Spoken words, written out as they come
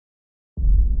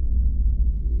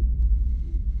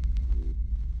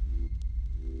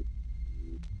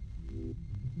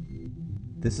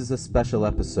This is a special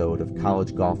episode of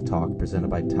College Golf Talk presented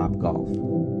by Topgolf.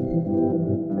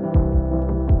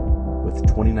 With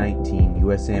 2019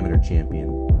 U.S. Amateur Champion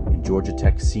and Georgia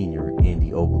Tech Senior Andy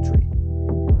Ogletree.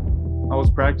 I was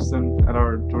practicing at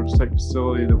our Georgia Tech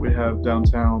facility that we have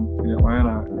downtown in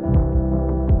Atlanta.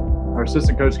 Our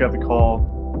assistant coach got the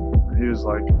call, and he was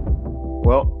like,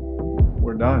 well,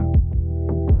 we're done.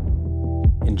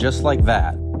 And just like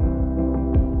that,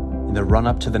 in the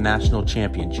run-up to the national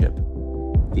championship,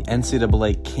 the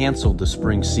NCAA canceled the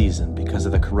spring season because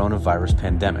of the coronavirus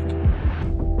pandemic.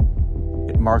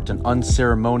 It marked an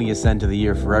unceremonious end to the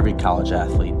year for every college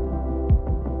athlete,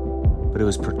 but it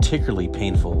was particularly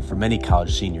painful for many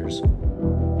college seniors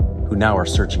who now are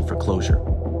searching for closure.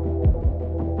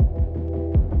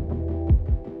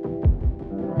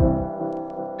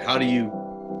 How do you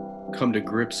come to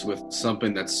grips with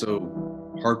something that's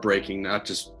so heartbreaking, not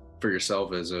just for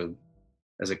yourself as a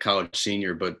college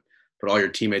senior, but all your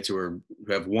teammates who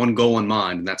have one goal in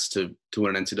mind, and that's to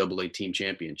win an NCAA team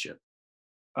championship?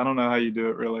 I don't know how you do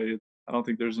it, really. I don't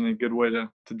think there's any good way to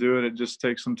do it. It just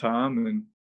takes some time and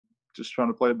just trying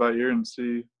to play it by ear and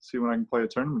see when I can play a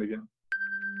tournament again.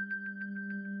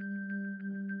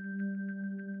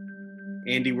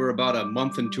 Andy, we're about a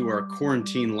month into our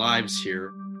quarantine lives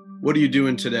here. What are you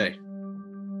doing today?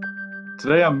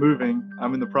 Today I'm moving.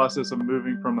 I'm in the process of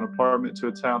moving from an apartment to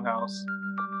a townhouse.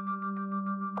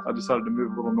 I decided to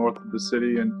move a little north of the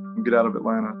city and get out of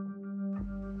Atlanta.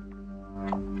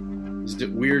 Is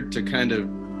it weird to kind of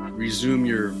resume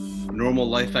your normal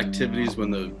life activities when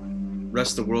the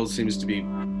rest of the world seems to be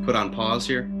put on pause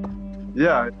here?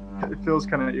 Yeah, it feels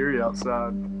kind of eerie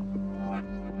outside.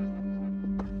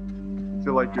 I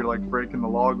feel like you're breaking the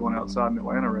law going outside in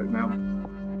Atlanta right now.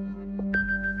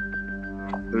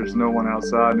 There's no one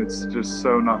outside, and it's just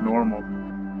so not normal.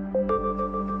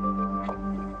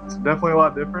 It's definitely a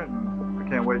lot different, and I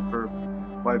can't wait for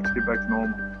life to get back to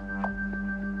normal.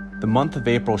 The month of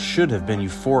April should have been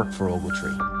euphoric for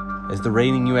Ogletree, as the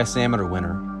reigning U.S. Amateur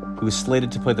winner, who was slated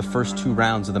to play the first two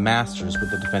rounds of the Masters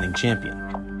with the defending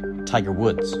champion, Tiger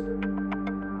Woods.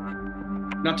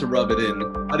 Not to rub it in,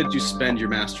 how did you spend your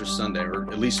Masters Sunday, or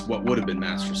at least what would have been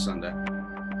Masters Sunday?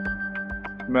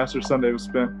 Masters Sunday was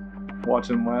spent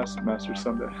watching last Masters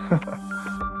Sunday.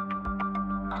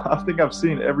 I think I've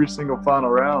seen every single final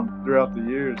round throughout the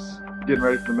years. Getting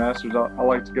ready for the Masters, I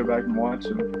like to go back and watch,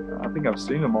 and I think I've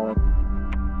seen them all.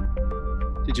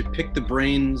 Did you pick the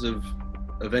brains of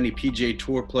any PGA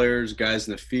Tour players, guys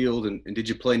in the field, and did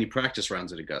you play any practice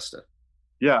rounds at Augusta?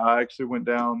 Yeah, I actually went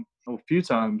down a few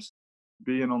times.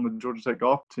 Being on the Georgia Tech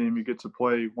golf team, you get to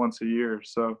play once a year,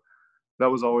 so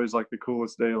that was always the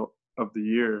coolest day of the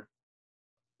year.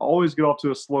 I always get off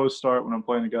to a slow start when I'm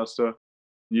playing Augusta.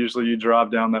 Usually you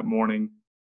drive down that morning,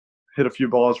 hit a few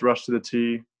balls, rush to the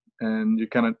tee, and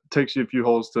it kind of takes you a few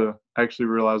holes to actually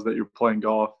realize that you're playing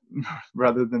golf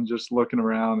rather than just looking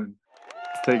around and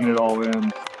taking it all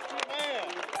in.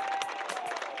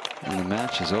 And the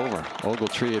match is over.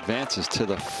 Ogletree advances to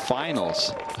the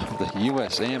finals of the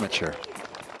U.S. Amateur.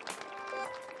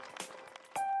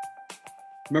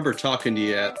 I remember talking to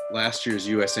you at last year's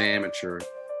U.S. Amateur.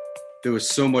 There was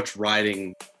so much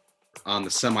riding on the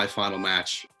semifinal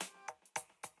match.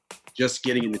 Just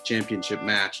getting in the championship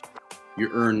match, you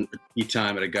earn tee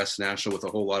time at Augusta National with a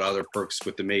whole lot of other perks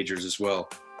with the majors as well.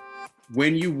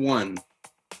 When you won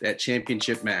that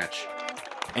championship match,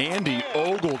 Andy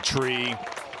Ogletree,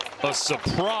 a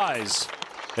surprise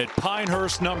at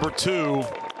Pinehurst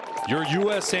 #2, your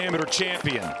U.S. Amateur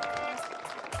champion.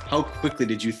 How quickly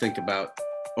did you think about,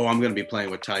 I'm going to be playing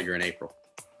with Tiger in April?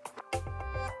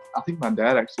 I think my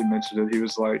dad actually mentioned it. He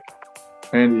was like,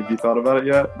 Andy, have you thought about it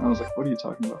yet? And I was like, what are you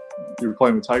talking about? You were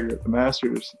playing with Tiger at the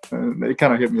Masters. And it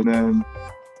kind of hit me then.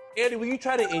 Andy, will you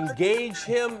try to engage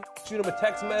him, shoot him a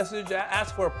text message,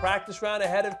 ask for a practice round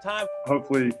ahead of time?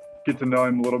 Hopefully get to know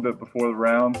him a little bit before the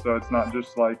round, so it's not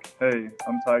just hey,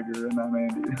 I'm Tiger and I'm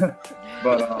Andy.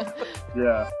 But,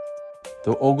 yeah.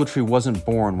 Though Ogletree wasn't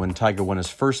born when Tiger won his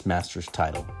first Masters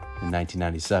title in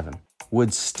 1997,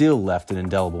 Woods still left an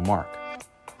indelible mark.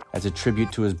 As a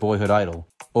tribute to his boyhood idol,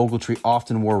 Ogletree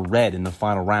often wore red in the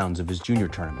final rounds of his junior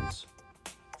tournaments.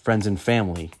 Friends and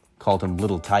family called him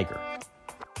Little Tiger.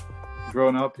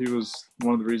 Growing up, he was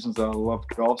one of the reasons that I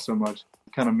loved golf so much.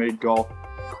 He kind of made golf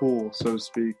cool, so to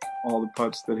speak. All the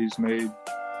putts that he's made,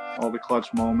 all the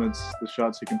clutch moments, the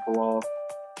shots he can pull off.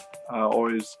 I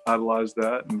always idolized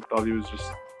that and thought he was just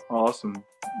awesome.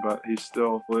 But he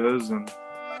still is, and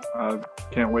I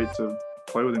can't wait to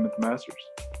play with him at the Masters.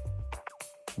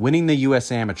 Winning the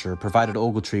U.S. Amateur provided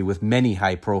Ogletree with many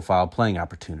high-profile playing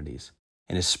opportunities,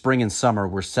 and his spring and summer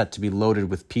were set to be loaded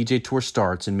with PGA Tour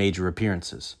starts and major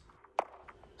appearances.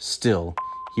 Still,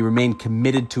 he remained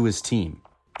committed to his team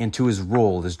and to his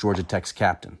role as Georgia Tech's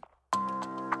captain.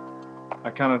 I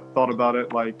kind of thought about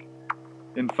it like,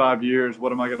 in 5 years,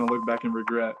 what am I going to look back and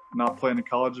regret? Not playing a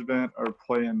college event or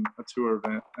playing a tour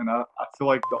event? And I feel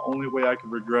like the only way I could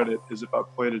regret it is if I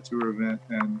played a tour event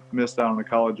and missed out on a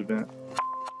college event.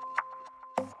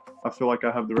 I feel like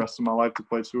I have the rest of my life to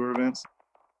play tour events.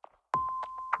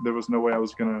 There was no way I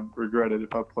was going to regret it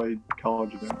if I played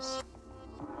college events.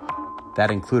 That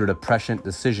included a prescient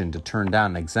decision to turn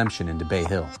down an exemption into Bay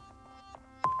Hill.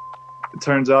 It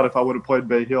turns out if I would have played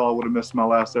Bay Hill, I would have missed my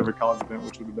last ever college event,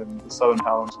 which would have been the Southern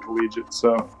Highlands Collegiate.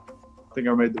 So I think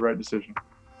I made the right decision.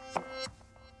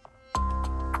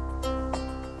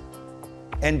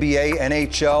 NBA,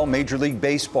 NHL, Major League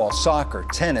Baseball, soccer,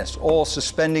 tennis, all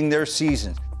suspending their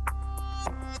seasons.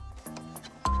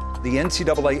 The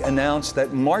NCAA announced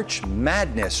that March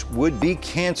Madness would be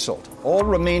canceled. All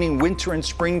remaining winter and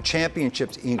spring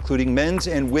championships, including men's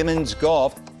and women's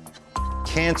golf,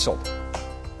 canceled.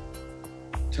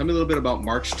 Tell me a little bit about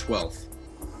March 12th.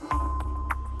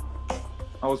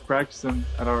 I was practicing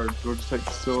at our Georgia Tech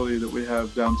facility that we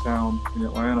have downtown in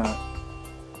Atlanta.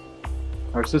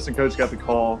 Our assistant coach got the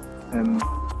call, and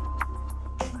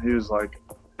he was like,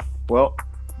 well,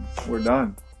 we're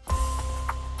done.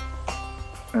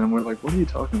 And we're like, what are you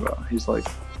talking about? He's like,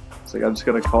 I just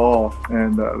got a call,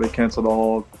 and they canceled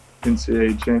all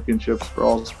NCAA championships for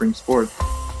all the spring sports.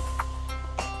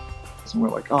 And we're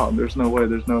like, oh, there's no way.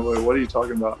 What are you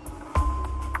talking about?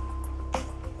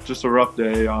 Just a rough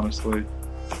day, honestly.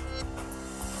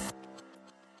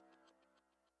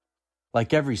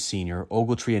 Like every senior,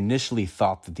 Ogletree initially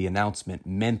thought that the announcement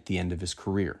meant the end of his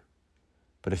career.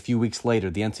 But a few weeks later,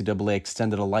 the NCAA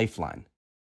extended a lifeline,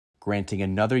 granting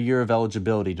another year of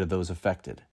eligibility to those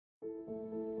affected.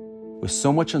 With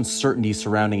so much uncertainty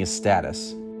surrounding his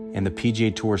status and the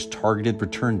PGA Tour's targeted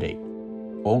return date,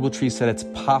 Ogletree said it's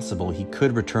possible he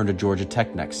could return to Georgia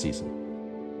Tech next season.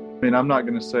 I mean, I'm not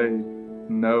going to say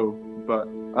no, but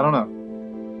I don't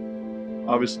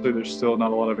know. Obviously, there's still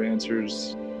not a lot of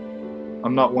answers.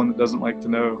 I'm not one that doesn't like to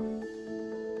know.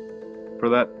 For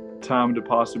that time to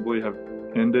possibly have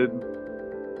ended,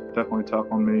 definitely tough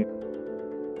on me.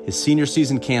 His senior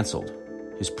season canceled,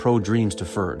 his pro dreams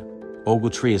deferred.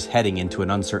 Ogletree is heading into an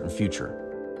uncertain future.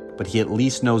 But he at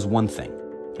least knows one thing.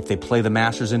 If they play the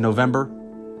Masters in November,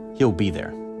 he'll be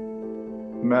there.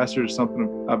 The Masters is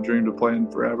something I've dreamed of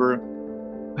playing forever,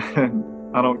 and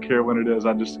I don't care when it is.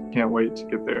 I just can't wait to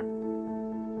get there.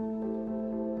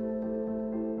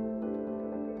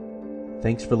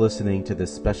 Thanks for listening to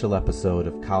this special episode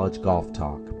of College Golf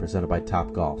Talk presented by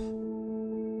Topgolf.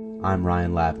 I'm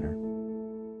Ryan Lavner.